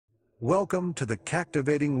Welcome to the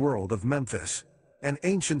captivating world of Memphis, an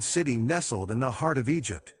ancient city nestled in the heart of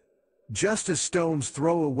Egypt, just a stone's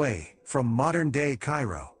throw away from modern-day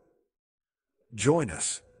Cairo. Join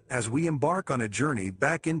us as we embark on a journey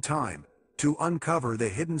back in time to uncover the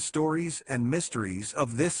hidden stories and mysteries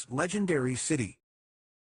of this legendary city.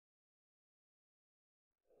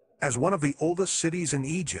 As one of the oldest cities in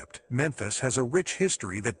Egypt, Memphis has a rich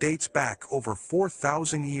history that dates back over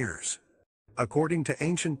 4,000 years. According to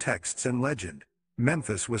ancient texts and legend,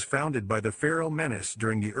 Memphis was founded by the pharaoh Menes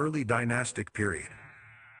during the early dynastic period.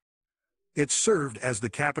 It served as the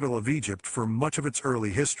capital of Egypt for much of its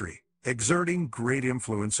early history, exerting great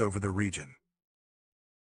influence over the region.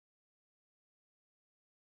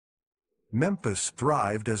 Memphis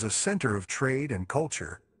thrived as a center of trade and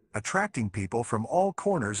culture, attracting people from all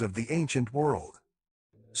corners of the ancient world.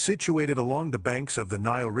 Situated along the banks of the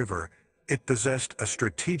Nile River, it possessed a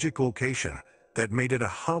strategic location that made it a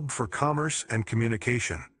hub for commerce and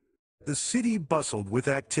communication. The city bustled with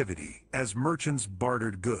activity as merchants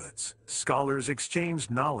bartered goods, scholars exchanged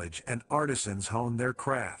knowledge, and artisans honed their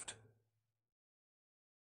craft.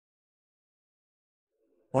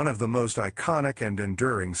 One of the most iconic and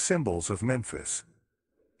enduring symbols of Memphis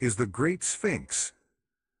is the Great Sphinx.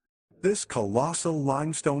 This colossal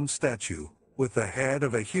limestone statue, with the head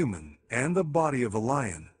of a human and the body of a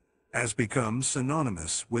lion, has become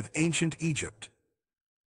synonymous with ancient Egypt.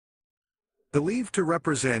 Believed to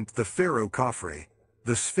represent the pharaoh Khafre,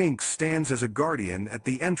 the Sphinx stands as a guardian at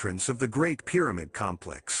the entrance of the Great Pyramid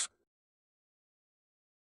complex.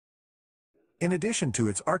 In addition to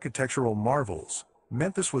its architectural marvels,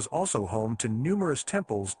 Memphis was also home to numerous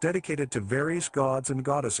temples dedicated to various gods and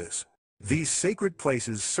goddesses. These sacred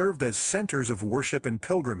places served as centers of worship and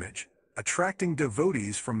pilgrimage, attracting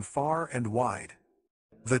devotees from far and wide.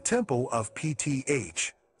 The temple of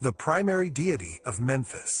Pth, the primary deity of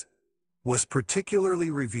Memphis, was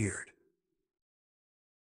particularly revered.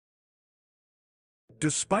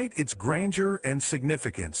 Despite its grandeur and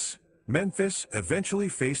significance, Memphis eventually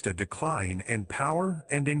faced a decline in power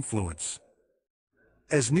and influence.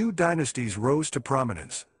 As new dynasties rose to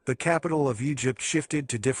prominence, the capital of Egypt shifted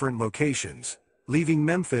to different locations, leaving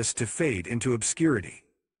Memphis to fade into obscurity.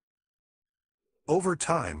 Over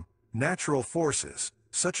time, natural forces,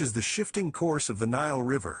 such as the shifting course of the Nile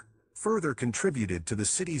River, further contributed to the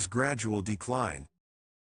city's gradual decline.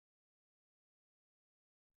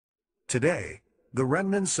 Today, the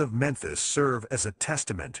remnants of Memphis serve as a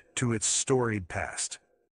testament to its storied past.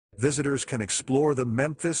 Visitors can explore the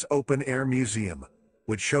Memphis Open Air Museum,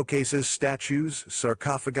 which showcases statues,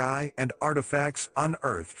 sarcophagi, and artifacts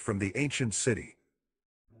unearthed from the ancient city.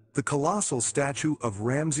 The colossal statue of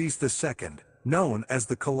Ramses II, known as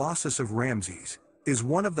the Colossus of Ramses, is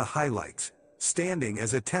one of the highlights, standing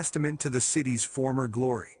as a testament to the city's former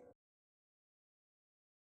glory.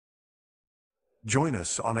 Join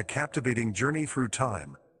us on a captivating journey through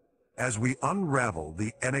time as we unravel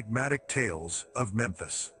the enigmatic tales of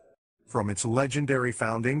Memphis. From its legendary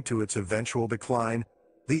founding to its eventual decline,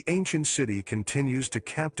 the ancient city continues to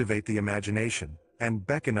captivate the imagination and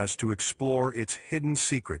beckon us to explore its hidden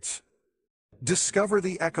secrets. Discover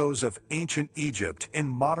the echoes of ancient Egypt in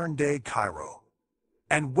modern-day Cairo,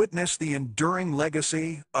 and witness the enduring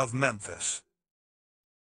legacy of Memphis.